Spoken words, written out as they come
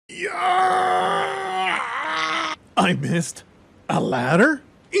Yeah! I missed a ladder?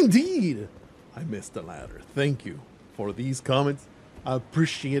 Indeed! I missed a ladder. Thank you for these comments. I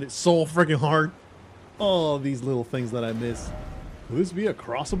appreciate it so freaking hard. All these little things that I miss. Will this be a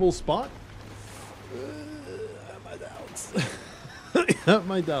crossable spot? I have my doubts. I have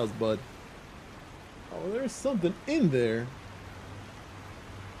my doubts, bud. Oh, there's something in there.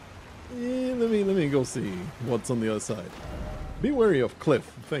 Yeah, let me go see what's on the other side. Be wary of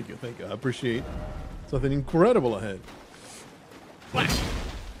cliff. Thank you, thank you. I appreciate something incredible ahead.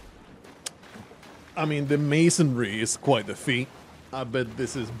 I mean, the masonry is quite the feat. I bet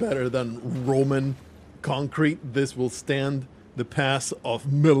this is better than Roman concrete. This will stand the pass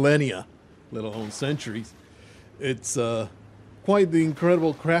of millennia, let alone centuries. It's quite the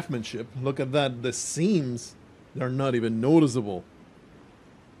incredible craftsmanship. Look at that. The seams, they're not even noticeable.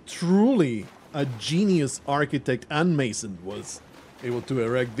 Truly a genius architect and mason was able to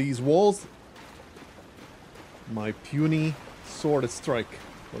erect these walls. My puny sword strike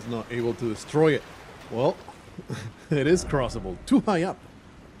was not able to destroy it. Well, it is crossable. Too high up.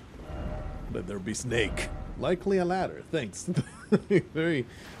 Let there be snake. Likely a ladder. Thanks. very,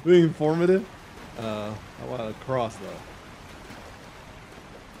 very informative. I want to cross though.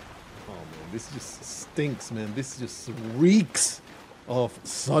 Oh man, this just stinks, man. This just reeks of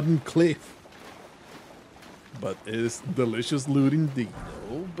sudden cliff. But it is delicious loot indeed.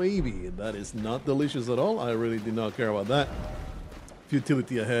 Oh baby, that is not delicious at all. I really did not care about that.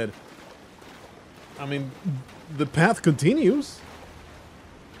 Futility ahead. I mean, the path continues.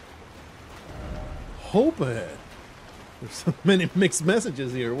 Hope ahead. There's so many mixed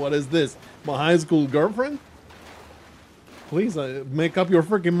messages here. What is this? My high school girlfriend? Please make up your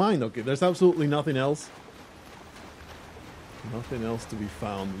freaking mind. Okay, there's absolutely nothing else. Nothing else to be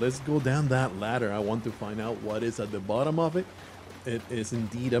found. Let's go down that ladder. I want to find out what is at the bottom of it. It is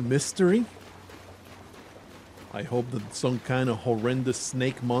indeed a mystery. I hope that some kind of horrendous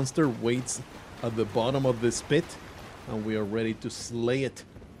snake monster waits at the bottom of this pit and we are ready to slay it.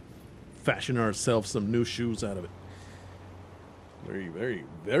 Fashion ourselves some new shoes out of it. Very, very,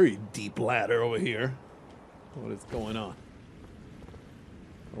 very deep ladder over here. What is going on?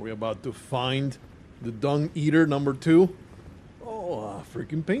 Are we about to find the dung eater number 2? Oh, a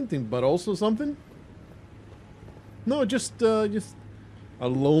freaking painting, but also something? No, just a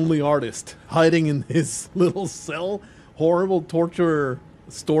lonely artist hiding in his little cell. Horrible torture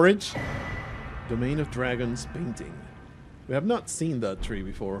storage. Domain of Dragons painting. We have not seen that tree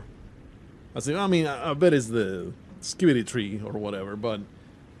before. I mean, I bet it's the skibidi tree or whatever, but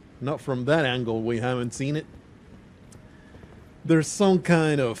not from that angle. We haven't seen it. There's some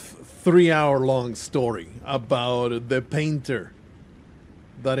kind of 3-hour-long story about the painter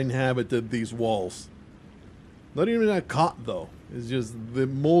that inhabited these walls. Not even a cot, though. It's just the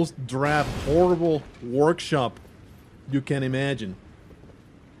most drab, horrible workshop you can imagine.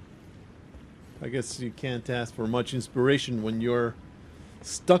 I guess you can't ask for much inspiration when you're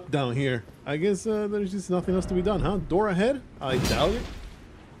stuck down here. I guess there's just nothing else to be done, huh? Door ahead? I doubt it.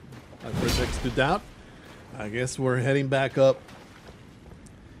 I press X to doubt. I guess we're heading back up.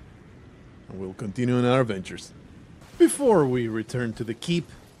 And we'll continue on our adventures. Before we return to the keep,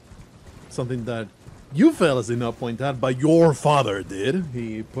 something that you fellas did not point out, but your father did.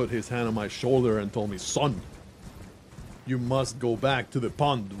 He put his hand on my shoulder and told me, son, you must go back to the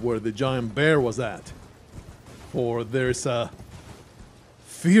pond where the giant bear was at. For there's a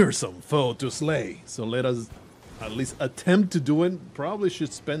fearsome foe to slay. So let us at least attempt to do it. Probably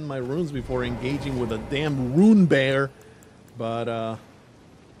should spend my runes before engaging with a damn rune bear. But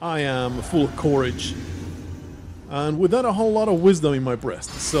I am full of courage. And without a whole lot of wisdom in my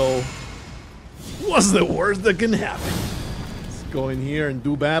breast. So what's the worst that can happen? Let's go in here and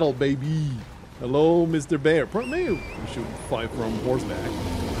do battle, baby. Hello, Mr. Bear. Maybe we should fight from horseback.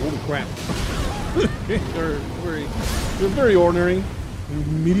 Holy crap. they're very ordinary.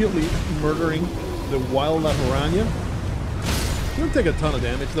 Immediately murdering the wild Laforania. Don't take a ton of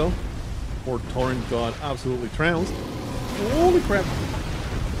damage, though. Or Torrent got absolutely trounced. Holy crap.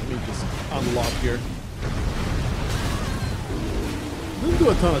 Let me just unlock here. Didn't do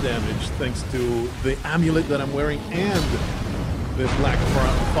a ton of damage thanks to the amulet that I'm wearing and the black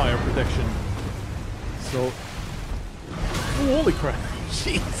fire protection. So, holy crap,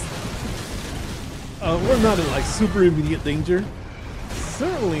 jeez. We're not in like super immediate danger.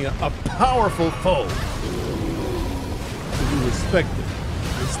 Certainly a powerful foe to be respected.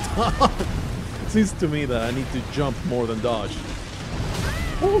 It seems to me that I need to jump more than dodge.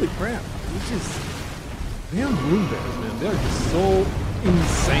 Holy crap, it's just damn rune bears, man. They're just so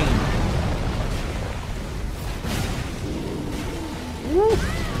insane. Woo.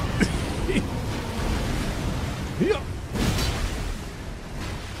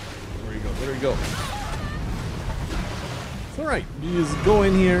 go. It's alright. You just go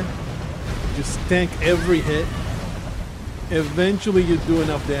in here, just tank every hit. Eventually you do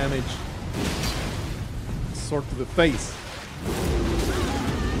enough damage. Sword to the face.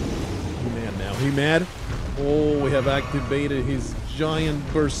 He mad now. He mad? Oh, we have activated his giant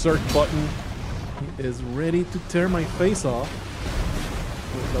berserk button. He is ready to tear my face off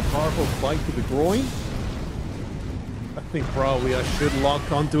with a powerful bite to the groin. I think probably I should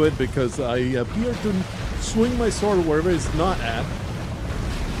lock onto it because I appear to swing my sword wherever it's not at.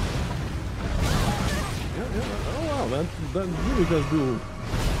 Yeah. Oh wow, that really does do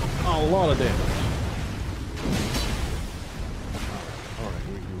a lot of damage.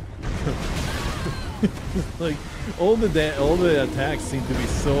 Like all the attacks seem to be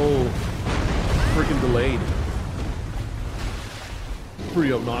so freaking delayed.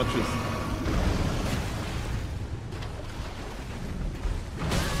 Pretty obnoxious.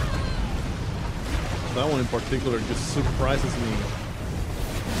 That one in particular just surprises me.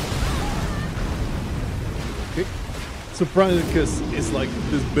 Okay. Surprising because it's like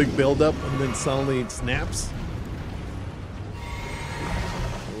this big build-up and then suddenly it snaps.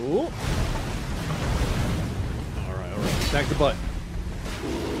 Oh. Alright. Attack the butt.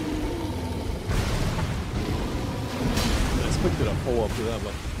 I expected a follow-up to that,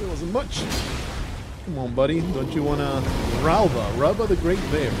 but there wasn't much. Come on, buddy. Don't you want to... Ralva the Great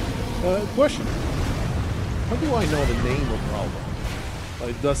Bear. Question. How do I know the name of Ralva?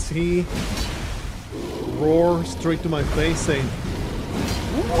 Like, does he roar straight to my face saying,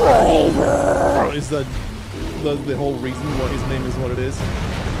 Ralva? Is that the whole reason why his name is what it is?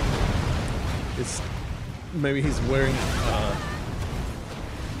 It's maybe he's wearing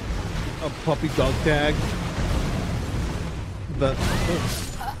a puppy dog tag. That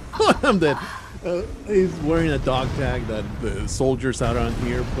I'm dead. He's wearing a dog tag that the soldiers out around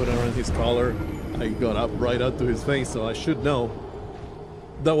here put around his collar. I got up right up to his face, so I should know.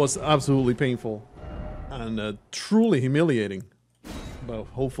 That was absolutely painful and truly humiliating. But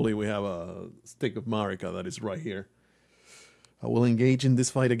hopefully we have a stick of Marika that is right here. I will engage in this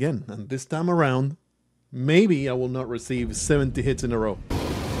fight again, and this time around, maybe I will not receive 70 hits in a row.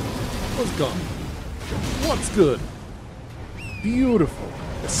 What's gone? What's good? Beautiful.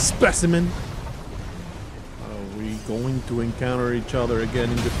 A specimen. Are we going to encounter each other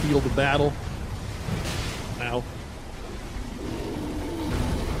again in the field of battle? Ow.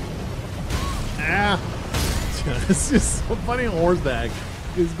 Ah! It's just so funny. Horseback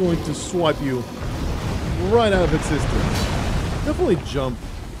is going to swipe you right out of existence. Definitely jump.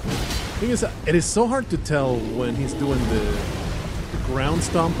 Thing is, it is so hard to tell when he's doing the ground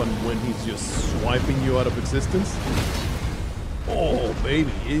stomp and when he's just swiping you out of existence. Oh,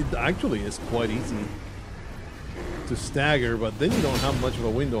 baby. It actually is quite easy to stagger, but then you don't have much of a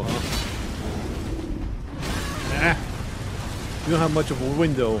window, huh? Ah! You don't have much of a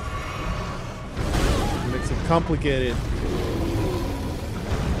window. It makes it complicated.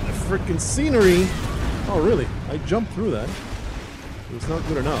 The freaking scenery. Oh, really? I jumped through that. It was not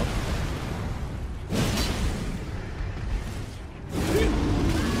good enough.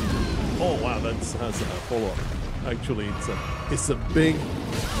 Oh, wow, that's a follow-up. Actually, it's a big,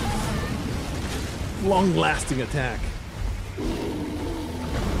 long-lasting attack.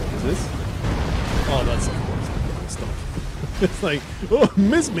 Is this? Oh, that's of course the ground stomp. It's like, oh,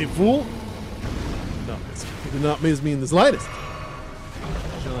 miss me, fool! Not miss me. You did not miss me in the slightest.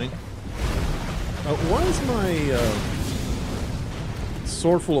 Shine. Why is my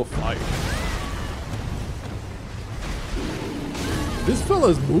sword full of fire? This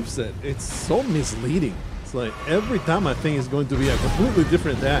fella's moveset, it's so misleading. It's like every time I think it's going to be a completely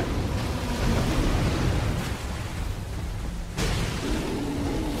different attack.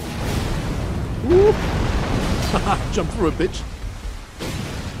 Woo! Jump through a bitch.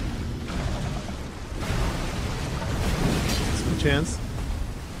 Some chance.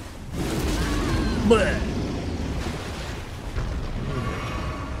 Bleh.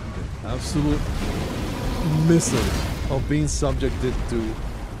 Absolute missile of being subjected to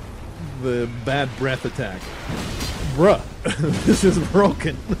the bad breath attack. Bruh, this is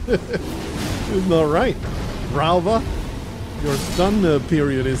broken. This is not right. Ralva, your stun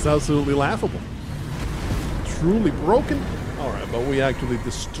period is absolutely laughable. Truly broken? Alright, but we actually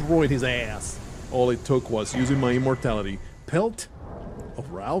destroyed his ass. All it took was using my immortality. Pelt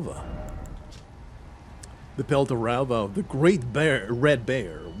of Ralva. The pelt of Ralva of the Great Bear, Red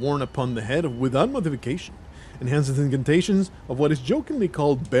Bear, worn upon the head without modification, enhances incantations of what is jokingly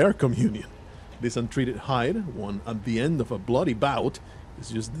called bear communion. This untreated hide, worn at the end of a bloody bout, is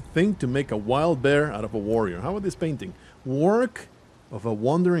just the thing to make a wild bear out of a warrior. How about this painting? Work of a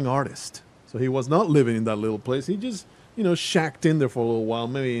wandering artist. So he was not living in that little place. He just, you know, shacked in there for a little while.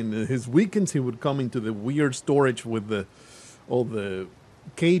 Maybe in his weekends he would come into the weird storage with all the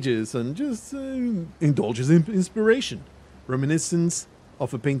cages and just indulge his inspiration. Reminiscence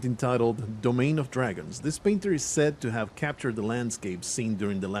of a painting titled Domain of Dragons. This painter is said to have captured the landscape seen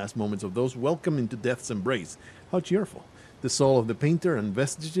during the last moments of those welcomed into death's embrace. How cheerful. The soul of the painter and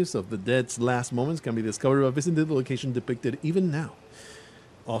vestiges of the dead's last moments can be discovered by visiting the location depicted even now.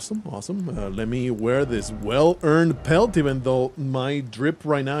 Awesome, awesome. Let me wear this well-earned pelt, even though my drip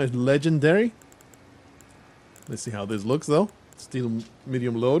right now is legendary. Let's see how this looks, though. Still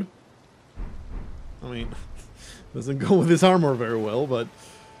medium load. I mean, doesn't go with his armor very well, but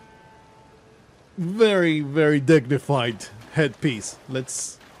very, very dignified headpiece.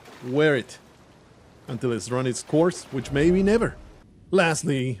 Let's wear it until it's run its course, which may be never.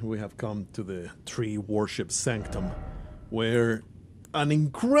 Lastly, we have come to the tree worship sanctum, where an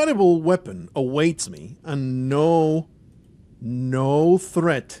incredible weapon awaits me, and no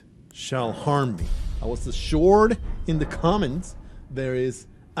threat shall harm me. I was assured in the comments there is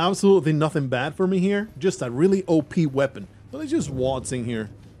absolutely nothing bad for me here, just a really OP weapon. So let's just waltz in here.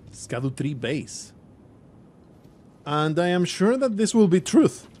 SHADOW Tree base. And I am sure that this will be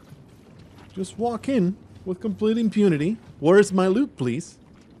truth. Just walk in with complete impunity. Where's my loot, please?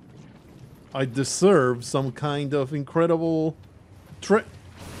 I deserve some kind of incredible giant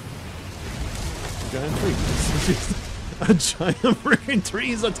tree. A giant freaking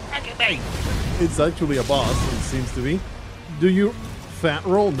tree is attacking me! It's actually a boss, it seems to be. Do you fat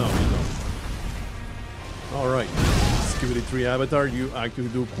roll? No, you don't. Alright. Skibidi Tree Avatar, you actually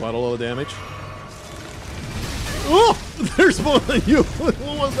do quite a lot of damage. Oh! There's more than you! What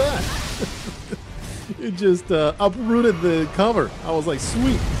was that? It just uprooted the cover. I was like,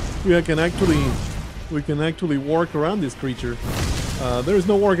 sweet! We can actually work around this creature. There's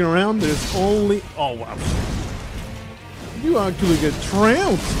no working around, there's only... Oh, wow. You actually get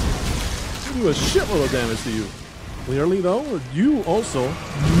trounced! You do a shitload of damage to you. Clearly, though, you also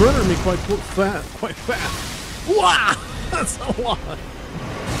murder me quite fast. Wow! That's a lot!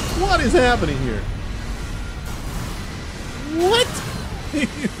 What is happening here? What?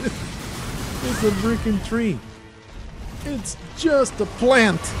 It's a freaking tree. It's just a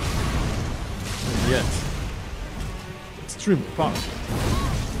plant. And yet, extremely powerful.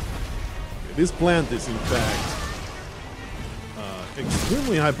 This plant is, in fact,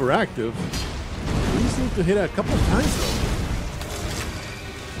 extremely hyperactive. We just need to hit it a couple of times, though.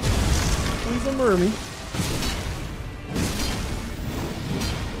 Please don't murder me.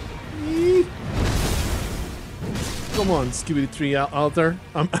 Eee. Come on, Skibidi Tree Avatar.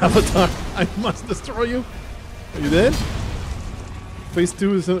 Avatar. I must destroy you. Are you dead? Phase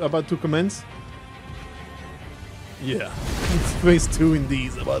 2 is about to commence. Yeah, phase 2 indeed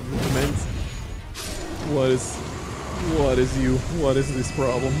is about to commence. What is this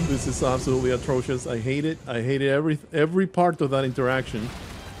problem? This is absolutely atrocious. I hate it. I hate every part of that interaction.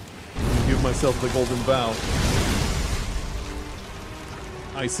 Give myself the golden vow.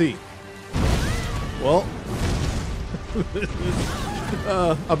 I see. Well,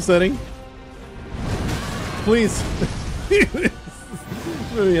 upsetting. Please.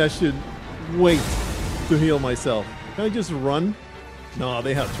 Maybe I should wait to heal myself. Can I just run? No,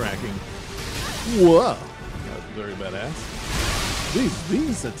 they have tracking. Whoa. That's very badass.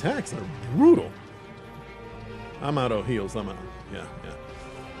 These attacks are brutal. I'm out of heals. I'm out. Yeah.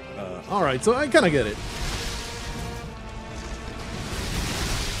 Alright, so I kind of get it.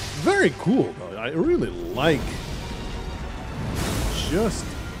 Very cool, though. I really like just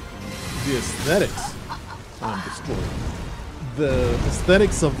the aesthetics. I'm destroyed. The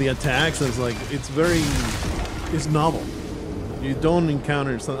aesthetics of the attacks is like, it's novel. You don't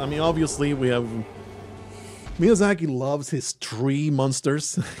encounter something. I mean, obviously we have Miyazaki loves his tree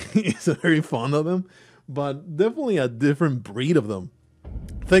monsters. He's very fond of them, but definitely a different breed of them.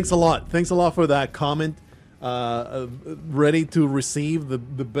 Thanks a lot for that comment. Ready to receive the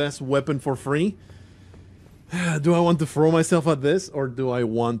best weapon for free. Do I want to throw myself at this, or do I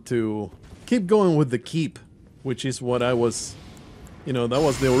want to keep going with the keep, which is what I was, that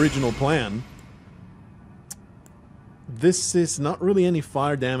was the original plan. This is not really any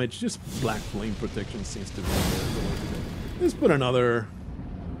fire damage, just black flame protection seems to be there. Let's put another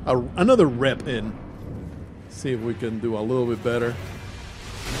rep in. See if we can do a little bit better.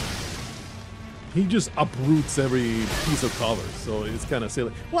 He just uproots every piece of cover, so it's kind of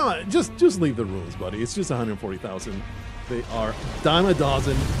silly. Well, just leave the runes, buddy. It's just 140,000. They are dime a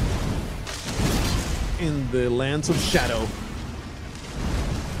dozen in the lands of shadow.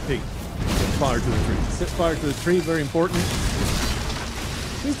 Hey, set fire to the tree. Set fire to the tree, very important.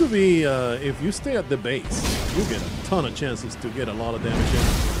 Seems to be, if you stay at the base, you get a ton of chances to get a lot of damage in.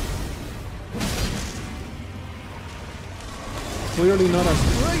 Clearly not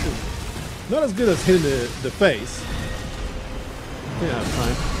as good as hitting the face. Yeah, have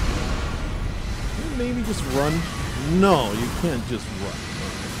time. Maybe just run. No, you can't just run.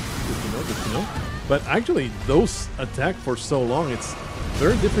 Good to know. But actually, those attack for so long, it's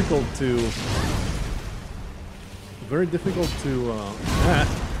very difficult to. I'm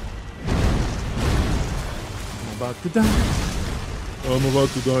about to die. I'm about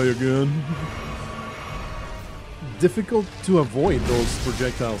to die again. Difficult to avoid those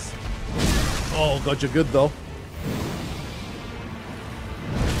projectiles. Oh, got you good though.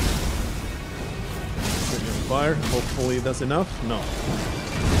 Fire. Hopefully that's enough. No.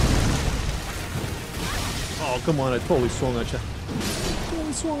 Oh, come on. I totally swung at you.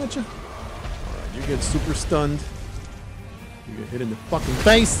 Alright, you get super stunned. You get hit in the fucking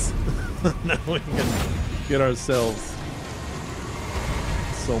face. Now we can get ourselves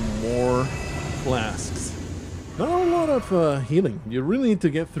some more flasks. Not a lot of healing. You really need to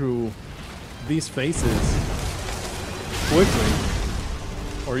get through these phases quickly,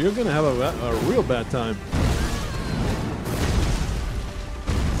 or you're gonna have a real bad time.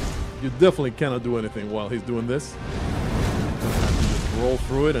 You definitely cannot do anything while he's doing this. Just roll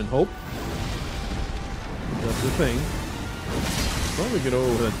through it and hope. That's the thing. Probably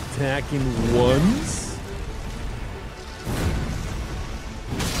gonna attack in ones.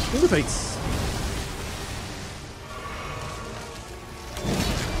 In the face.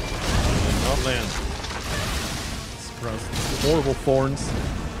 Not land. Sprouts. Horrible thorns.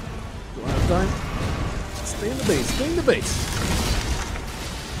 Do I have time? Stay in the base. Stay in the base.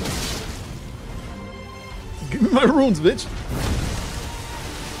 Give me my runes, bitch.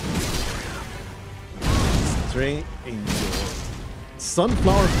 Straight in your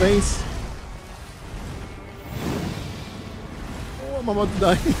sunflower face. Oh, I'm about to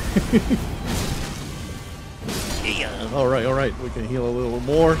die. Yeah. All right. We can heal a little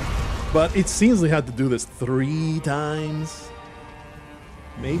more. But it seems we had to do this 3 times.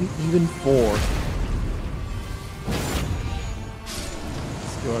 Maybe even 4.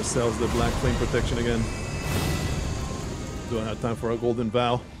 Let's give ourselves the black flame protection again. Do I have time for a golden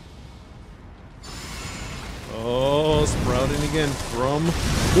vow? Oh, sprouting again from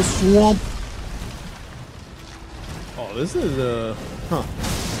the swamp. Oh, this is huh.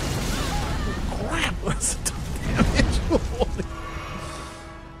 Crap! That's a ton of damage.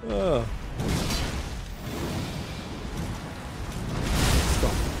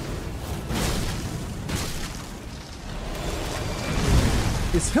 Stop.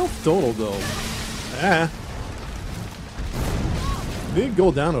 His health total, though. Didn't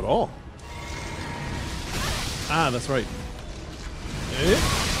go down at all. Ah, that's right. I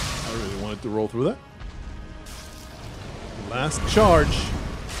really wanted to roll through that. Last charge.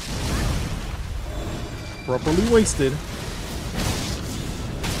 Properly wasted.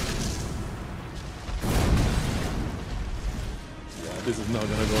 Yeah, this is not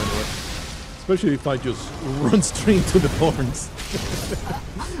gonna go anywhere. Especially if I just run straight to the thorns.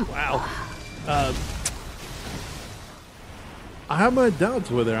 Wow. I have my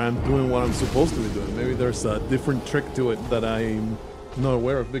doubts whether I'm doing what I'm supposed to be doing. Maybe there's a different trick to it that I'm not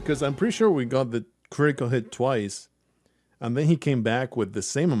aware of, because I'm pretty sure we got the critical hit twice, and then he came back with the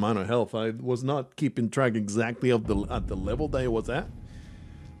same amount of health. I was not keeping track exactly of at the level that it was at,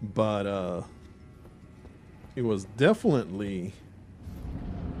 but it was definitely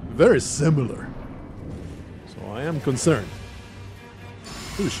very similar. So I am concerned.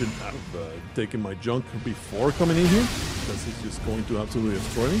 Really shouldn't have taken my junk before coming in here, because he's just going to absolutely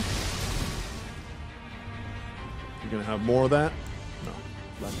destroy me. You're gonna have more of that? No.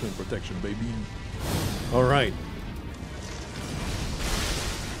 Black flame protection, baby. Alright.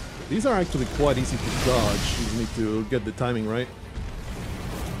 These are actually quite easy to dodge. You need to get the timing right.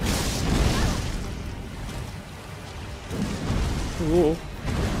 Cool.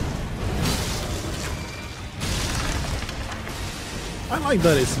 I like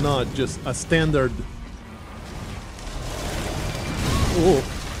that it's not just a standard. Oh,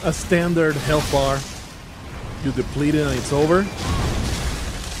 a standard health bar. You deplete it and it's over.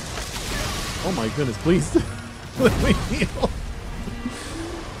 Oh my goodness, please. Let me heal.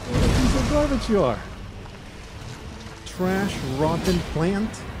 What a piece of garbage you are. Trash, rotten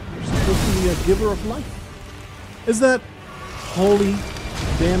plant. You're supposed to be a giver of life. Is that holy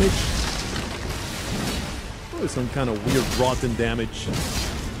damage? Some kind of weird rotten damage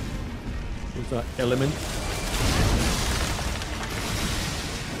with that element.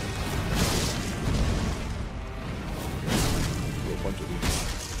 A bunch of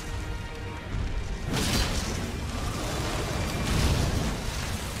these.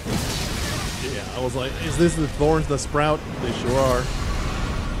 I was like, is this the thorns that sprout? They sure are.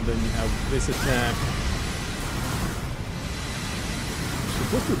 And then you have this attack.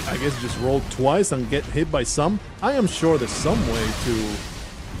 Supposed to, I guess, just roll twice and get hit by some. I am sure there's some way to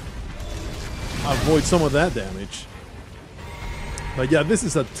avoid some of that damage. But yeah, this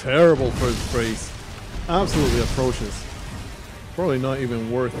is a terrible first phrase. Absolutely atrocious. Probably not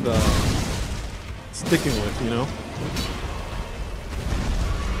even worth sticking with, you know?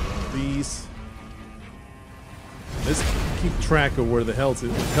 These. Let's keep track of where the health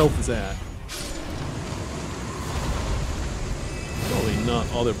is at. Probably not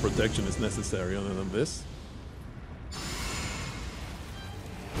other protection is necessary other than this.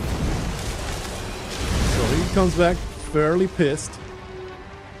 So he comes back fairly pissed.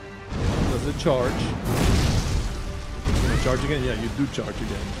 Does it charge? Can I charge again? Yeah, you do charge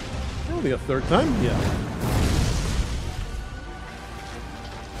again. Probably a third time? Yeah.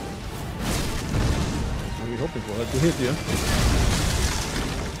 What are you hoping for? That to hit you.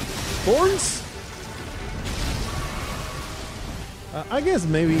 Thorns? I guess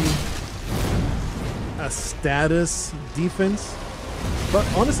maybe a status defense, but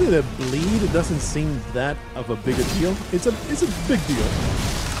honestly, the bleed doesn't seem that of a big a deal. It's a big deal,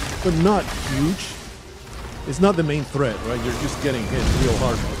 but not huge. It's not the main threat, right? You're just getting hit real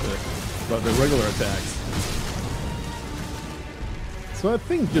hard by the regular attacks. So I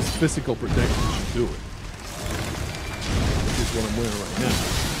think just physical protection should do it. Which is what I'm wearing right now.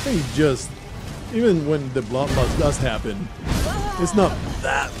 I think just, even when the bloodlust does happen, it's not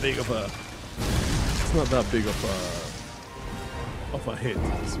that big of a. It's not that big of a hit.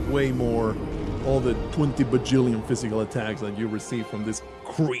 It's way more all the 20 bajillion physical attacks that you receive from this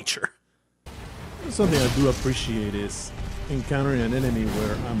creature. Something I do appreciate is encountering an enemy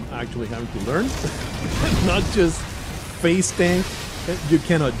where I'm actually having to learn, not just face tank. You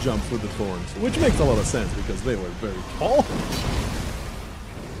cannot jump through the thorns, which makes a lot of sense because they were very tall.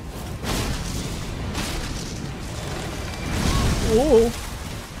 Whoa.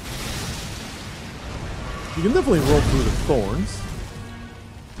 You can definitely roll through the thorns.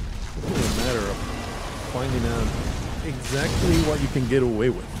 It's only a matter of finding out exactly what you can get away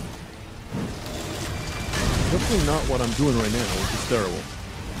with. Definitely not what I'm doing right now, which is terrible.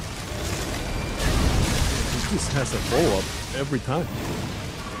 He just has a follow-up every time.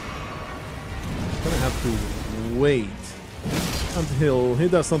 I'm gonna have to wait until he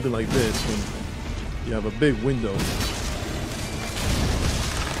does something like this when you have a big window.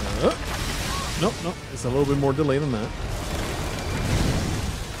 Nope, it's a little bit more delay than that.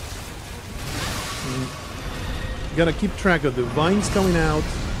 You gotta keep track of the vines coming out.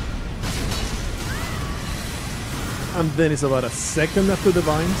 And then it's about a second after the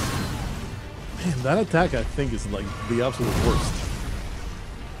vines. Man, that attack I think is like the absolute worst.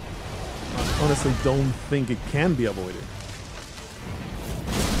 I honestly don't think it can be avoided.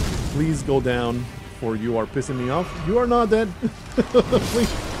 Please go down, for you are pissing me off. You are not dead. Please.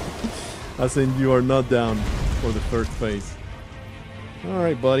 I said you are not down for the first phase.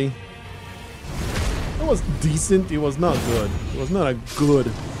 Alright, buddy. That was decent. It was not good. It was not a good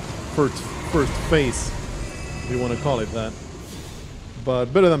first phase, if you want to call it that.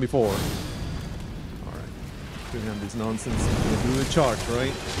 But better than before. Alright. Couldn't have this nonsense. We'll do the charge,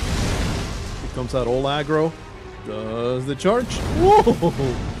 right? It comes out all aggro. Does the charge? Whoa!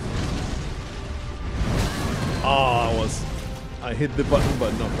 I hit the button,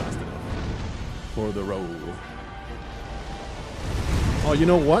 but not fast enough for the roll. Oh, you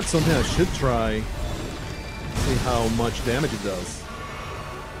know what? Something I should try. See how much damage it does.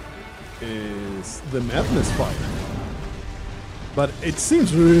 Is the madness fire. But it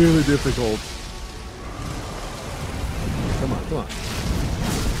seems really difficult. Come on.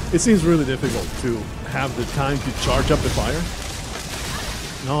 It seems really difficult to have the time to charge up the fire.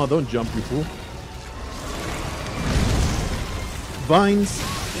 No, don't jump, you fool. Vines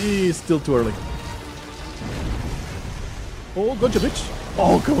is still too early. Oh, gotcha, bitch.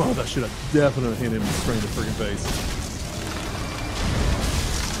 Oh, come on. That should have definitely hit him straight in the freaking face.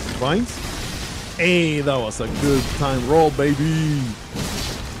 Vines. Hey, that was a good time roll, baby.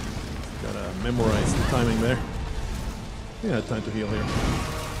 Gotta memorize the timing there. Yeah, time to heal here.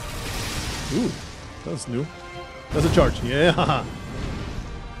 Ooh, that's new. That's a charge. Yeah.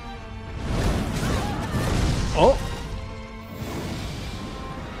 Oh.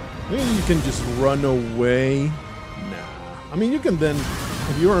 Maybe you can just run away. Nah. I mean, you can then,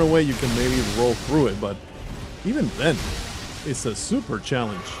 if you run away, you can maybe roll through it, but even then, it's a super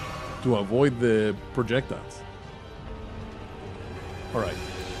challenge to avoid the projectiles. Alright,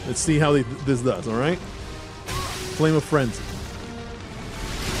 let's see how this does, alright? Flame of Frenzy.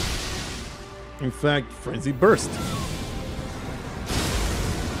 In fact, Frenzy Burst.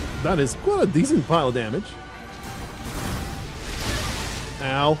 That is quite a decent pile of damage.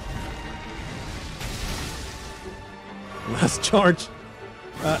 Ow. Last charge.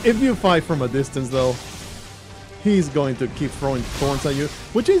 If you fight from a distance, though, he's going to keep throwing thorns at you,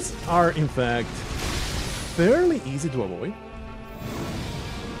 which are in fact fairly easy to avoid.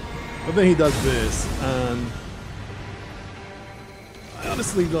 But then he does this, and I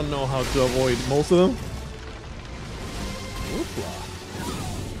honestly don't know how to avoid most of them. Oopla.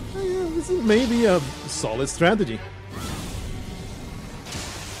 Yeah, this is maybe a solid strategy.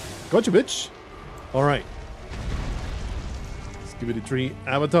 Gotcha, bitch. All right. Let's give it a tree.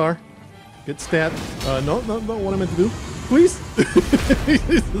 Avatar. Get stat. No, not what I meant to do. Please.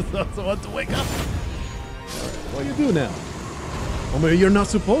 He's not want to wake up. Right, what do you do now? I mean, you're not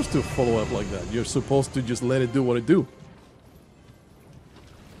supposed to follow up like that. You're supposed to just let it do what it do.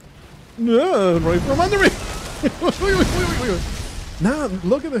 No, right from under me. Wait. Now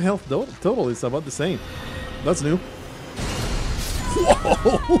look at the health total. It's about the same. That's new.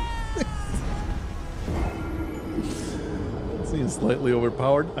 Whoa. Seems slightly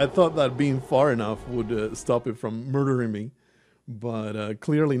overpowered. I thought that being far enough would stop it from murdering me, but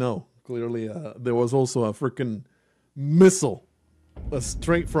clearly no. Clearly there was also a freaking missile, a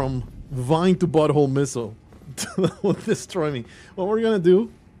straight from vine to butthole missile that will destroy me. What we're gonna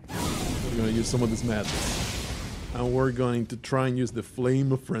do, we're gonna use some of this madness, and we're going to try and use the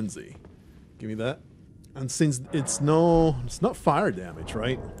Flame of Frenzy. Give me that. And since it's not fire damage,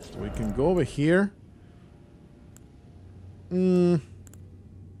 right? So we can go over here. I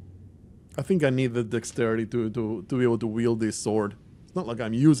think I need the dexterity to be able to wield this sword. It's not like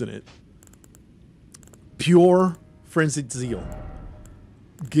I'm using it. Pure Frenzied Zeal.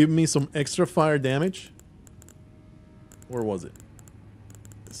 Give me some extra fire damage. Where was it?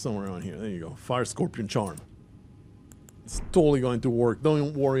 It's somewhere around here. There you go. Fire Scorpion Charm. It's totally going to work.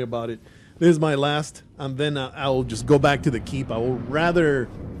 Don't worry about it. This is my last, and then I'll just go back to the keep. I will rather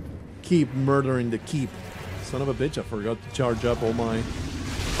keep murdering the keep. Son of a bitch, I forgot to charge up all my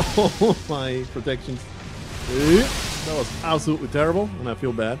protections. That was absolutely terrible, and I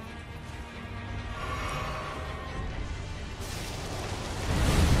feel bad.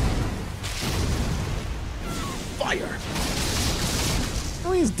 Fire!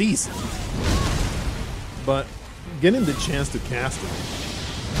 I mean, it's decent. But getting the chance to cast it,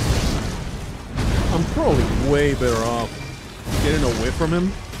 I'm probably way better off getting away from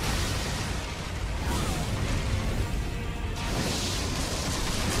him.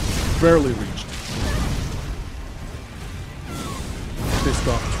 Barely reached. Pissed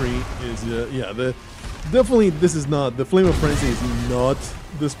off tree is yeah. Definitely this is not the Flame of Frenzy is not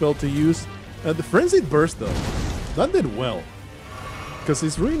the spell to use. The Frenzied Burst though, that did well because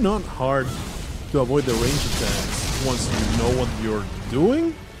it's really not hard to avoid the range attacks once you know what you're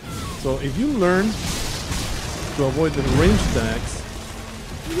doing. So if you learn to avoid the range attacks,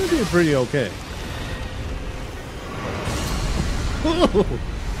 you're gonna be pretty okay.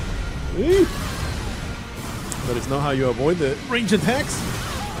 But it's not how you avoid the range attacks.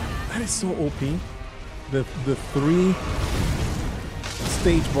 That is so OP. The 3-stage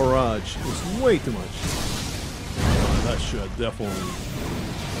barrage is way too much. Oh, that should have definitely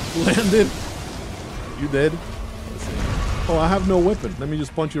landed. You dead? Let's see. Oh, I have no weapon. Let me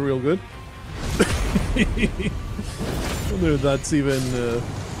just punch you real good. Wonder if that's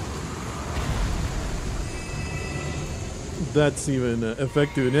even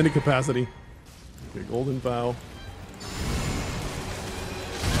effective in any capacity. Okay, golden vow.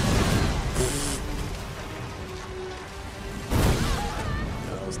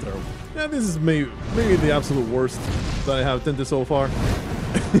 Yeah, that was terrible. Yeah, this is maybe the absolute worst that I have attempted so far.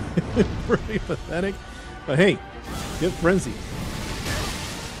 Pretty pathetic. But hey, get frenzied.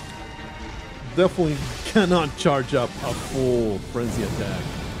 Definitely cannot charge up a full frenzy attack.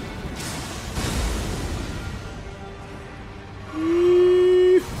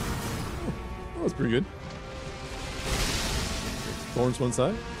 That was pretty good. Thorns one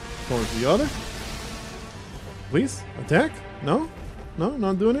side, thorns the other. Please, attack? No? No,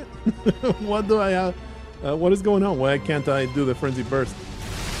 not doing it? What do I have? What is going on? Why can't I do the Frenzy Burst?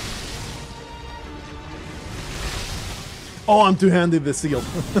 Oh, I'm two-handed the seal.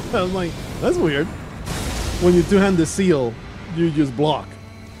 I was like, that's weird. When you two-hand the seal, you just block.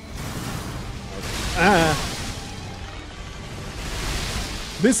 Ah.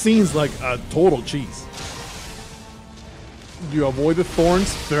 This seems like a total cheese. You avoid the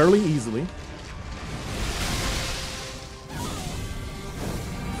thorns fairly easily.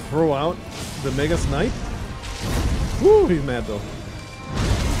 Throw out the Mega Snipe. Woo, he's mad though.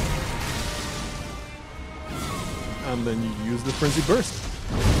 and then you use the Frenzy Burst.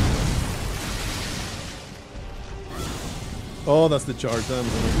 Oh, that's the charge. I'm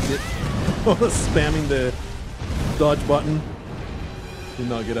gonna get spamming the dodge button. Did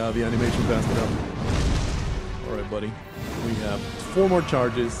not get out of the animation fast enough. Alright, buddy. We have 4 more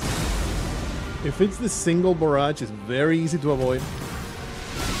charges. If it's the single barrage, it's very easy to avoid.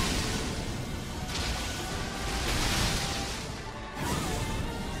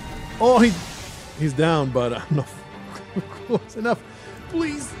 Oh, he's down, but I'm not close enough.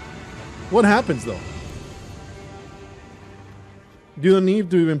 Please. What happens, though? You don't need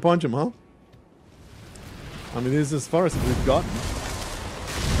to even punch him, huh? I mean, this is as far as we've gotten.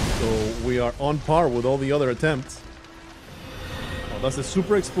 So we are on par with all the other attempts. Oh, that's a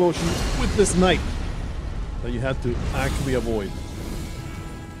super explosion with this knife that you have to actually avoid.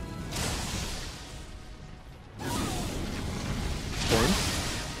 Thorns.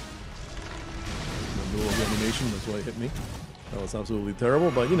 Middle of the animation, that's why it hit me. That was absolutely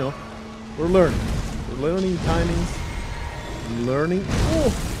terrible, but you know, we're learning. We're learning timings. Learning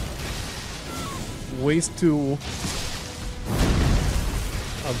ways to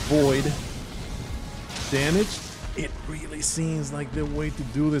avoid damage. It really seems like the way to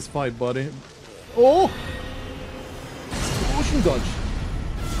do this fight, buddy. Oh! Explosion dodge.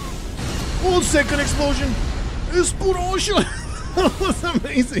 Oh, second explosion! Explosion! That was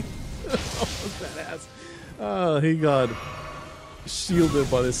amazing. That was badass. He got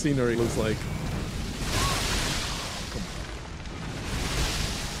shielded by the scenery, looks like.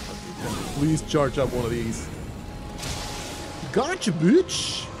 Please charge up one of these. Gotcha,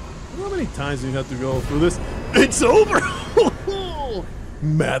 bitch! How many times do you have to go through this? It's over!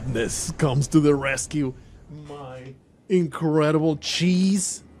 Madness comes to the rescue. My incredible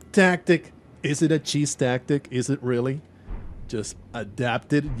cheese tactic. Is it a cheese tactic? Is it really? Just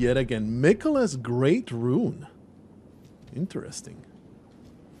adapted yet again. Mikola's Great Rune. Interesting.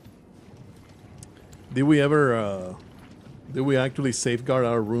 Did we ever... did we actually safeguard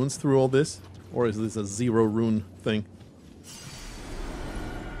our runes through all this? Or is this a 0 rune thing?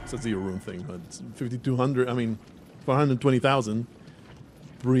 It's a 0 rune thing, but it's 5,200, I mean, 420,000.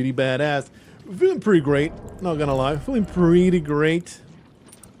 Pretty badass. Feeling pretty great, not gonna lie. Feeling pretty great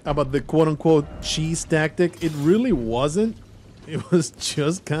about the quote-unquote cheese tactic. It really wasn't. It was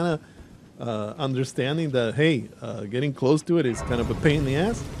just kind of understanding that, hey, getting close to it is kind of a pain in the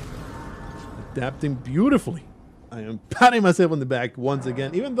ass. Adapting beautifully. I am patting myself on the back once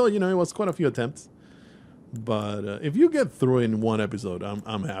again, even though, you know, it was quite a few attempts. But if you get through it in one episode,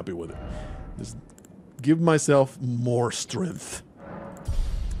 I'm happy with it. Just give myself more strength.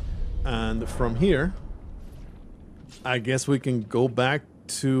 And from here, I guess we can go back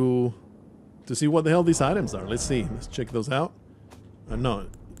to see what the hell these items are. Let's see. Let's check those out. No,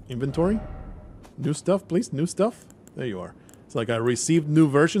 inventory? New stuff, please. New stuff. There you are. It's like I received new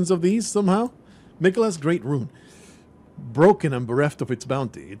versions of these somehow. Mikola's Great Rune. Broken and bereft of its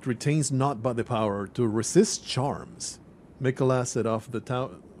bounty, it retains not but the power to resist charms. Mikola set off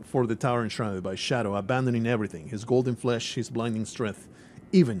for the tower enshrouded by shadow, abandoning everything, his golden flesh, his blinding strength,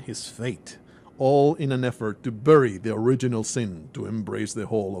 even his fate, all in an effort to bury the original sin, to embrace the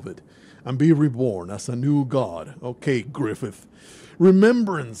whole of it, and be reborn as a new god. Okay, Griffith.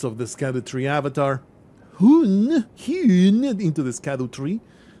 Remembrance of the Shadow Tree avatar. Hewn into the Shadow Tree.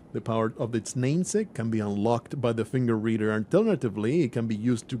 The power of its namesake can be unlocked by the finger reader. Alternatively, it can be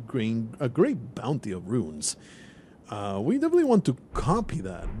used to gain a great bounty of runes. We definitely want to copy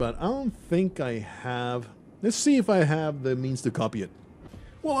that, but I don't think I have... Let's see if I have the means to copy it.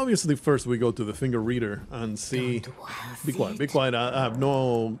 Well, obviously, first we go to the finger reader and see... Be quiet, be quiet. I have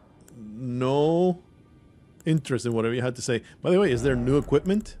no interest in whatever you had to say. By the way, is there new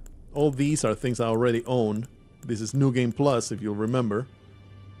equipment? All these are things I already own. This is New Game Plus, if you'll remember.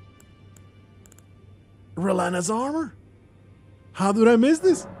 Relana's armor? How did I miss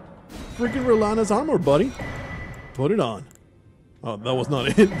this? Freaking Relana's armor, buddy. Put it on. Oh, that was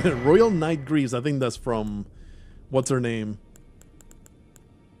not it. Royal Knight Greaves. I think that's from... What's her name?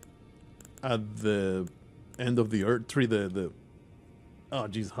 At the end of the Erdtree, the... Oh,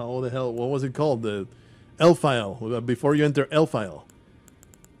 jeez, how the hell... What was it called? The Elfile. Before you enter Elfile.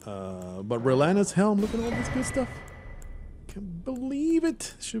 But Relana's helm. Look at all this good stuff. Can't believe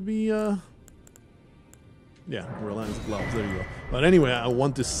it. Should be... Yeah, Relana's gloves, there you go. But anyway, I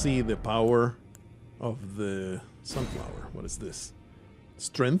want to see the power of the sunflower. What is this?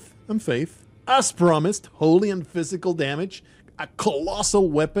 Strength and faith. As promised, holy and physical damage. A colossal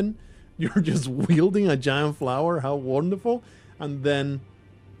weapon. You're just wielding a giant flower. How wonderful. And then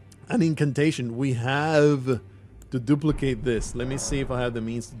an incantation. We have to duplicate this. Let me see if I have the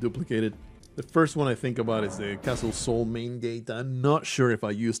means to duplicate it. The first one I think about is the Castle Soul main gate. I'm not sure if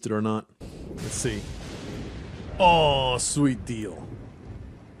I used it or not. Let's see. Oh, sweet deal.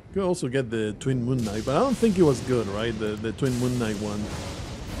 Could also get the Twin Moon Knight, but I don't think it was good, right? The Twin Moon Knight one.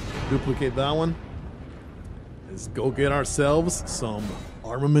 Duplicate that one. Let's go get ourselves some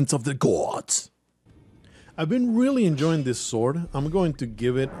Armaments of the Gods. I've been really enjoying this sword. I'm going to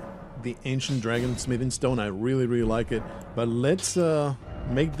give it the Ancient Dragon Smithing Stone. I really, really like it. But let's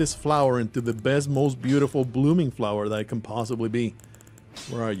make this flower into the best, most beautiful blooming flower that it can possibly be.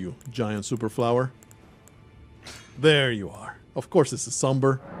 Where are you, giant super flower? There you are. Of course, it's a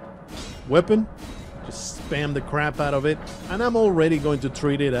somber weapon. Just spam the crap out of it. And I'm already going to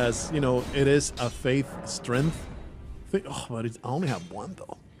treat it as, you know, it is a faith strength thing. Oh, but I only have one,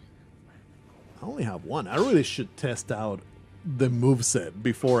 though. I only have one. I really should test out the moveset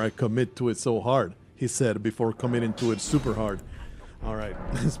before I commit to it so hard. He said before committing to it super hard. Alright,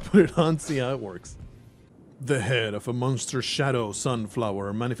 let's put it on, see how it works. The head of a monster shadow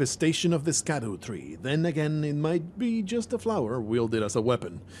sunflower, manifestation of the Shadow Tree. Then again, it might be just a flower wielded as a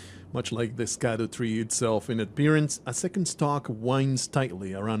weapon. Much like the Shadow Tree itself in appearance, a second stalk winds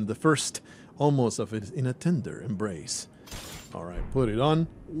tightly around the first, almost of it in a tender embrace. Alright, put it on.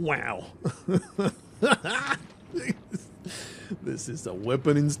 Wow. This is a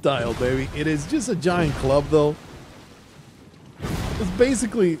weapon in style, baby. It is just a giant club, though. It's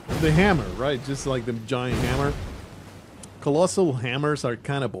basically the hammer, right? Just like the giant hammer. Colossal hammers are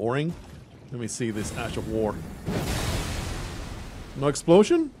kind of boring. Let me see this Ash of War. No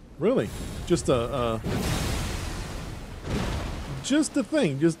explosion? Really? Just a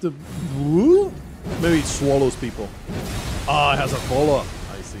thing. Just a... Maybe it swallows people. Ah, it has a follow-up.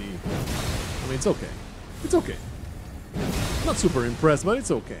 I see. I mean, it's okay. It's okay. Not super impressed, but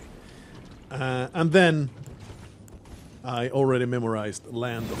it's okay. And then I already memorized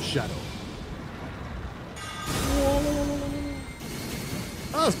Land of Shadow.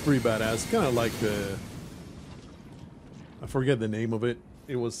 That's pretty badass. Kind of like the... I forget the name of it.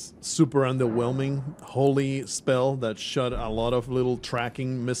 It was super underwhelming. Holy spell that shot a lot of little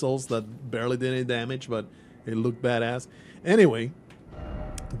tracking missiles that barely did any damage, but it looked badass. Anyway,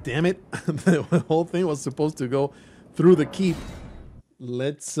 damn it. The whole thing was supposed to go through the keep.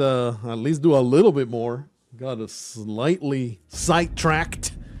 Let's at least do a little bit more. Got a slightly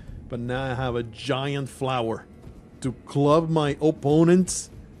sidetracked, but now I have a giant flower to club my opponents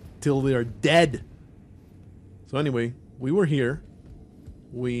till they are dead. So anyway, we were here.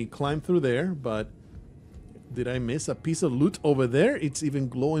 We climbed through there, but did I miss a piece of loot over there? It's even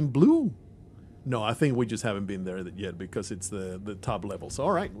glowing blue. No, I think we just haven't been there yet because it's the top level. So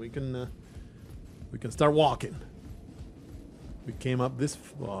all right, we can start walking. We came up this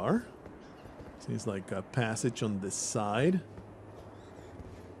far. Seems like a passage on this side.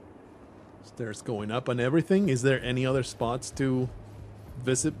 Stairs going up and everything. Is there any other spots to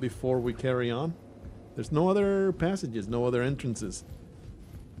visit before we carry on? There's no other passages, no other entrances.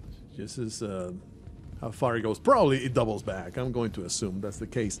 This is how far it goes. Probably it doubles back. I'm going to assume that's the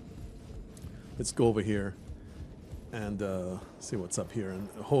case. Let's go over here and see what's up here. And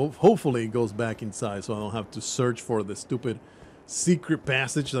hopefully it goes back inside so I don't have to search for the stupid secret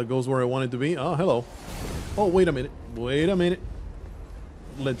passage that goes where I want it to be. Oh, hello. Oh, wait a minute. Wait a minute.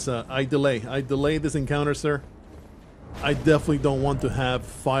 Let's, I delay this encounter, sir. I definitely don't want to have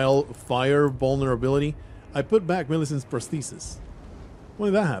fire vulnerability. I put back Millicent's prosthesis.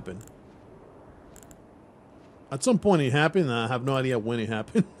 When did that happen? At some point it happened. I have no idea when it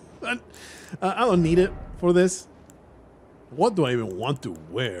happened. I don't need it for this. What do I even want to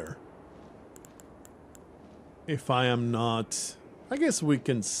wear? If I am not... I guess we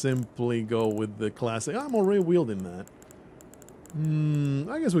can simply go with the classic. I'm already wielding that.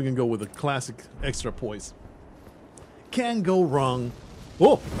 I guess we can go with the classic extra poise. Can't go wrong.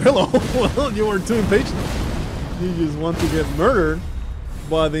 Oh, hello. Well, you were too impatient. You just want to get murdered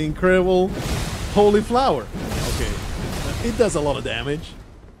by the incredible holy flower. Okay. It does a lot of damage.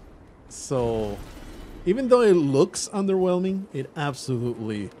 So, even though it looks underwhelming, it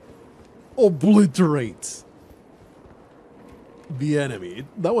absolutely obliterates the enemy.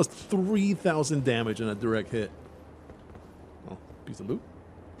 That was 3,000 damage in a direct hit. Oh, piece of loot.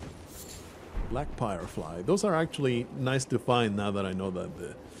 Black firefly. Those are actually nice to find now that I know that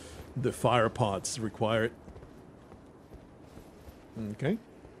the fire pots require it. Okay.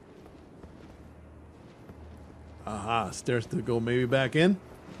 Aha, stairs to go maybe back in.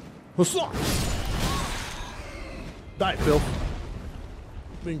 Die, Phil.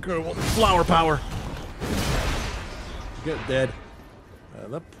 Incredible flower power. Get dead.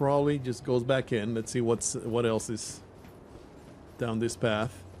 That probably just goes back in. Let's see what else is down this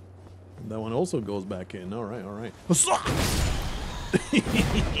path. That one also goes back in. All right, all right.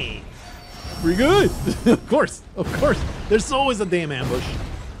 Pretty good. Of course, of course. There's always a damn ambush.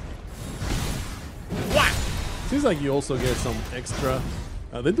 What? Seems like you also get some extra.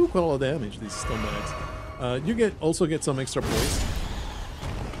 They do quite a lot of damage, these scumbags. You also get some extra points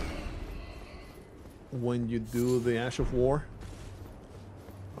when you do the Ash of War.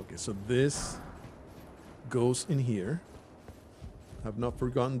 Okay, so this goes in here. I've not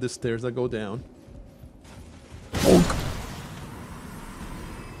forgotten the stairs that go down. Bonk.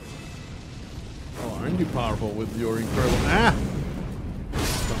 Oh, aren't you powerful with your incredible... Ah!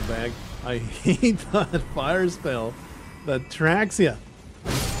 Scumbag. I hate that fire spell that tracks you.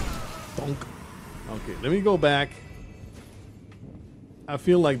 Donk. Okay, let me go back. I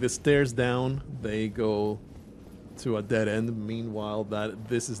feel like the stairs down, they go to a dead end. Meanwhile,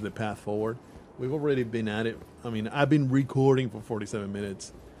 this is the path forward. We've already been at it. I mean, I've been recording for 47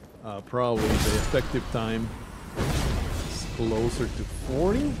 minutes. Probably the effective time is closer to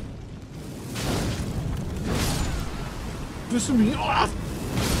 40. Pissing me off!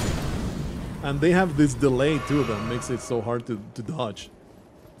 And they have this delay too that makes it so hard to dodge.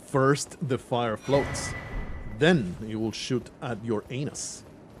 First, the fire floats. Then it will shoot at your anus.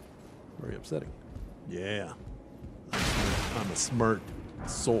 Very upsetting. Yeah. I'm a smart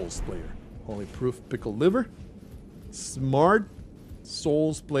Souls player. Holy proof pickled liver. Smart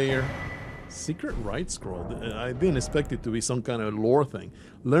Souls player. Secret Rite Scroll. I didn't expect it to be some kind of lore thing.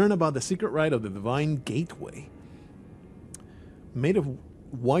 Learn about the secret rite of the Divine Gateway. Made of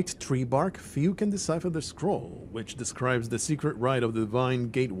white tree bark, few can decipher the scroll, which describes the secret rite of the Divine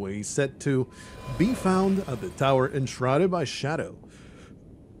Gateway, said to be found at the tower enshrouded by shadow.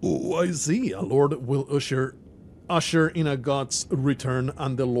 Oh, I see. A lord will usher in a god's return,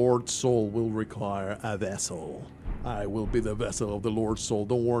 and the Lord's soul will require a vessel. I will be the vessel of the Lord's soul.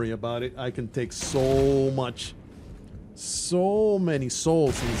 Don't worry about it. I can take so many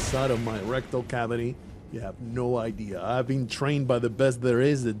souls inside of my rectal cavity. You have no idea. I've been trained by the best there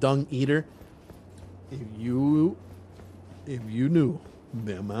is, the Dung Eater. If you knew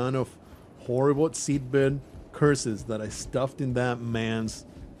the amount of horrible seedbed curses that I stuffed in that man's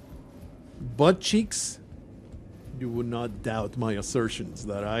butt cheeks, you would not doubt my assertions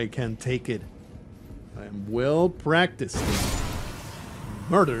that I can take it. I am well practiced in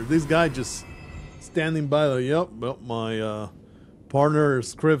murder. This guy just standing by the, yep, well, my partner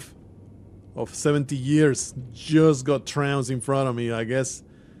Scriv of 70 years just got trounced in front of me. I guess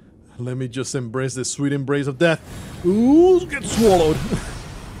let me just embrace the sweet embrace of death. Ooh, get swallowed.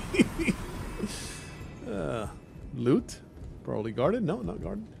 Loot? Probably guarded? No, not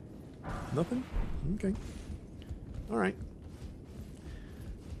guarded. Nothing? Okay. Alright.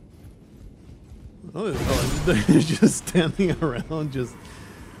 Oh, they're just standing around, just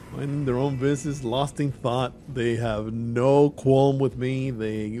minding their own business, lost in thought. They have no qualm with me.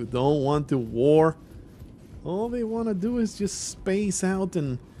 They don't want to war. All they want to do is just space out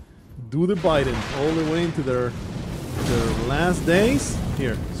and do the Biden all the way into their last days.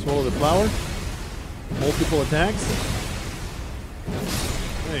 Here, swallow the flower. Multiple attacks.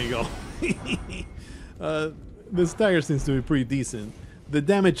 There you go. The stagger seems to be pretty decent. The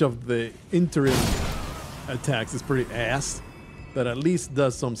damage of the interim attacks is pretty ass, but at least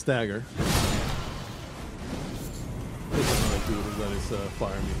does some stagger. There's another dude that is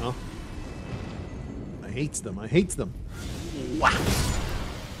firing me, huh? I hates them. I hates them. Wow.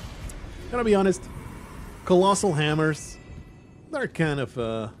 Gotta be honest, colossal hammers, they're kind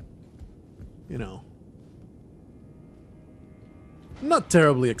of, you know, not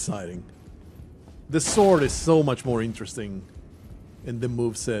terribly exciting. The sword is so much more interesting in the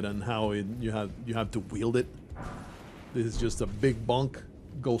moveset and how you have to wield it. This is just a big bonk,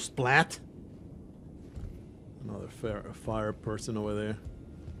 go splat. Another fire person over there.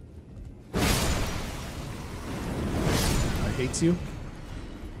 I hate you.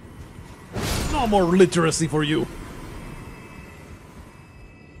 No more literacy for you.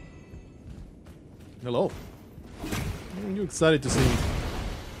 Hello. Are you excited to see me?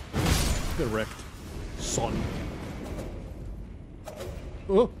 Get wrecked, son.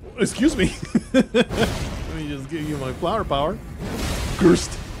 Oh, excuse me. Let me just give you my flower power.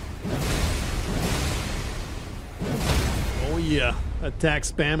 Cursed. Oh yeah, attack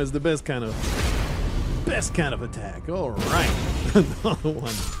spam is the best kind of attack. All right, another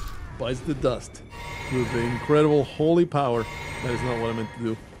one bites the dust with the incredible holy power. That is not what I meant to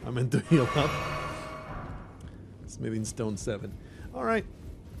do. I meant to heal up. Smithing Stone 7. All right.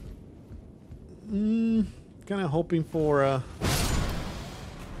 Kind of hoping for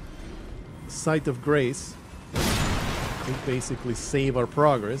Sight of Grace. we basically save our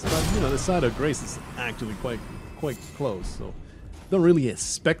progress. But, you know, the side of grace is actually quite close, so don't really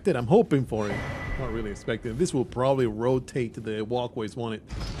expect it. I'm hoping for it. Not really expecting it. This will probably rotate the walkways, won't it?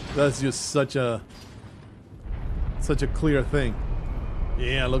 That's just such a clear thing.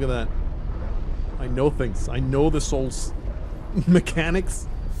 Yeah, look at that. I know things. I know the Souls mechanics.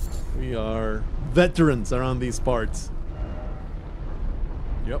 We are veterans around these parts.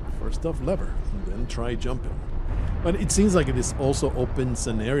 Yep, first off lever, and then try jumping. But it seems like it is also open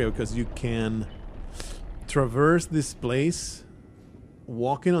scenario because you can traverse this place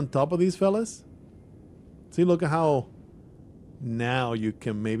walking on top of these fellas. See, look at how now you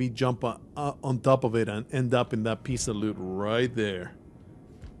can maybe jump on top of it and end up in that piece of loot right there.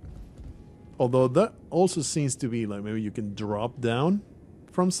 Although that also seems to be like maybe you can drop down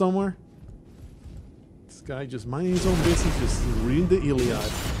from somewhere. This guy just minding his own business, just reading the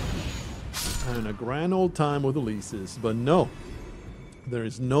Iliad. Having a grand old time with Ulysses. But no, there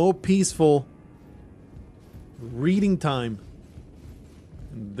is no peaceful reading time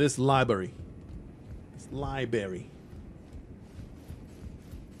in this library. This library.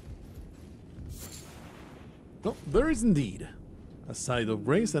 Oh, there is indeed a side of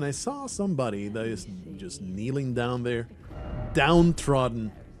grace, and I saw somebody that is just kneeling down there,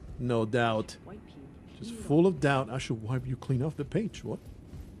 downtrodden, no doubt, just full of doubt. I should wipe you clean off the page. What?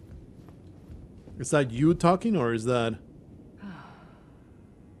 Is that you talking, or is that?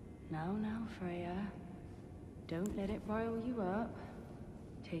 Now, Freya, don't let it rile you up.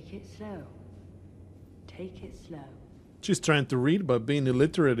 Take it slow. Take it slow. She's trying to read, but being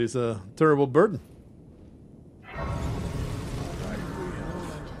illiterate is a terrible burden.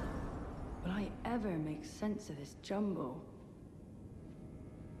 Will I ever make sense of this jumble?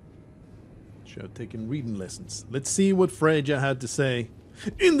 Should have taken reading lessons. Let's see what Freya had to say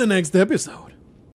in the next episode.